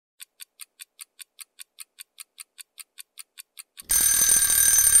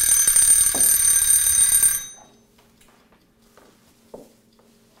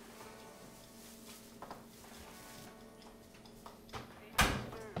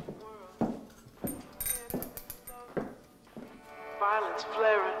lights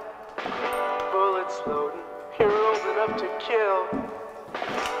flaring, bullets loading. You're old enough to kill,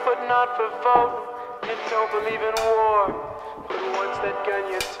 but not for voting. You don't believe in war, but once that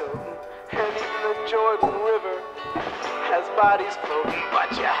gun you're toting. And even the Jordan River has bodies floating.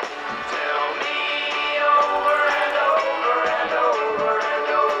 But ya tell me over and over and over and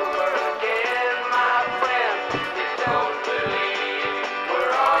over again, my friend, you don't believe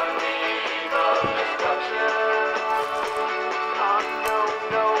we're on the eve of destruction. Oh no,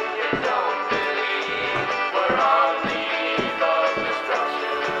 no, you don't believe we're on the eve of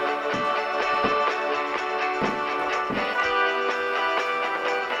destruction.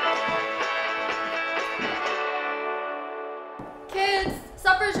 Kids,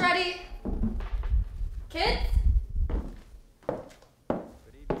 supper's ready. Kids?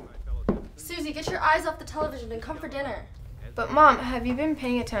 Susie, get your eyes off the television and come for dinner. But Mom, have you been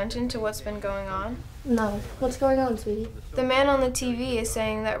paying attention to what's been going on? No. What's going on, sweetie? The man on the TV is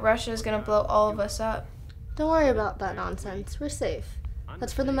saying that Russia is going to blow all of us up. Don't worry about that nonsense. We're safe.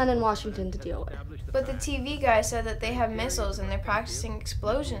 That's for the men in Washington to deal with. But the TV guy said that they have missiles and they're practicing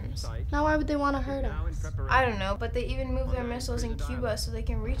explosions. Now why would they want to hurt us? I don't know, but they even move their missiles in Cuba so they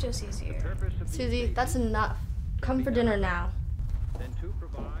can reach us easier. Susie, that's enough. Come for dinner now.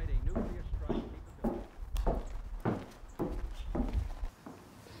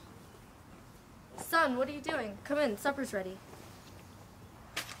 Son, what are you doing? Come in, supper's ready.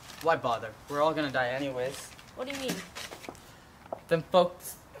 Why bother? We're all gonna die anyways. What do you mean? Them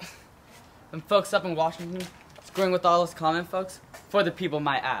folks up in Washington, screwing with all us common folks, for the people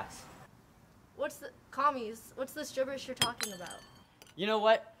my ass. What's the commies? What's this gibberish you're talking about? You know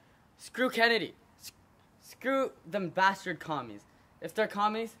what? Screw Kennedy. Screw them bastard commies. If they're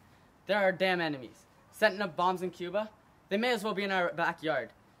commies, they're our damn enemies. Setting up bombs in Cuba, they may as well be in our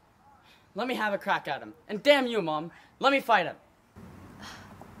backyard. Let me have a crack at them. And damn you, Mom, let me fight them.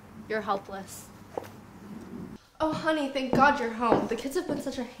 You're helpless. Oh, honey, thank God you're home. The kids have been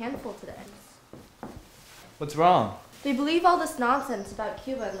such a handful today. What's wrong? They believe all this nonsense about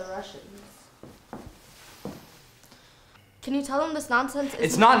Cuba and the Russians. Can you tell them this nonsense is...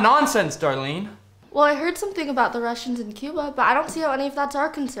 It's not nonsense, Darlene. Well, I heard something about the Russians in Cuba, but I don't see how any of that's our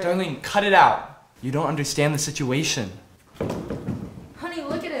concern. Darlene, cut it out. You don't understand the situation. Honey,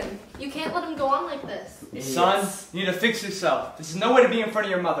 look at him. You can't let him go on like this. Son, you need to fix yourself. This is no way to be in front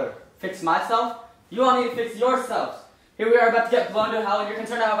of your mother. Fix myself? You all need to fix yourselves. Here we are about to get blown to hell and you're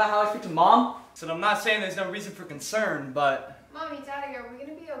concerned about how I speak to Mom? So I'm not saying there's no reason for concern, but... Mommy, Daddy, are we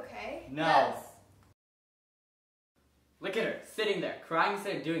going to be okay? No. Yes. Look at her, sitting there, crying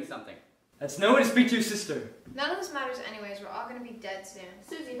instead of doing something. That's no way to speak to your sister. None of this matters anyways. We're all going to be dead soon.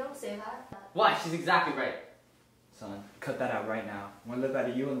 Susie, don't say that. Why? She's exactly right. Son, cut that out right now. I want to live out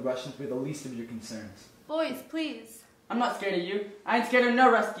of you and the Russians were the least of your concerns. Boys, please. I'm not scared of you. I ain't scared of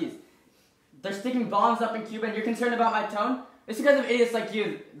no Ruskies. They're sticking bombs up in Cuba and you're concerned about my tone? It's because of idiots like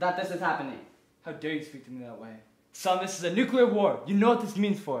you that this is happening. How dare you speak to me that way? Son, this is a nuclear war. You know what this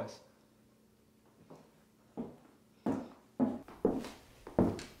means for us.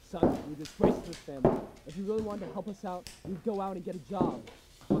 Son, you're a disgrace to this family. If you really wanted to help us out, you'd go out and get a job.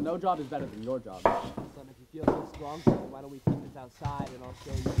 Well, no job is better than your job. Son, if you feel so strong, why don't we keep this outside and I'll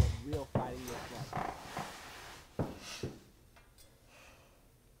show you what real fighting looks like.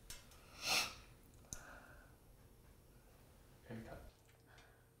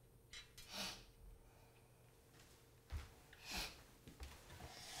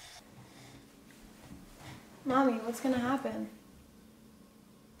 Mommy, what's going to happen?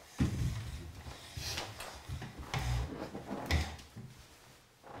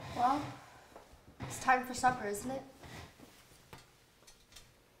 Well, it's time for supper, isn't it?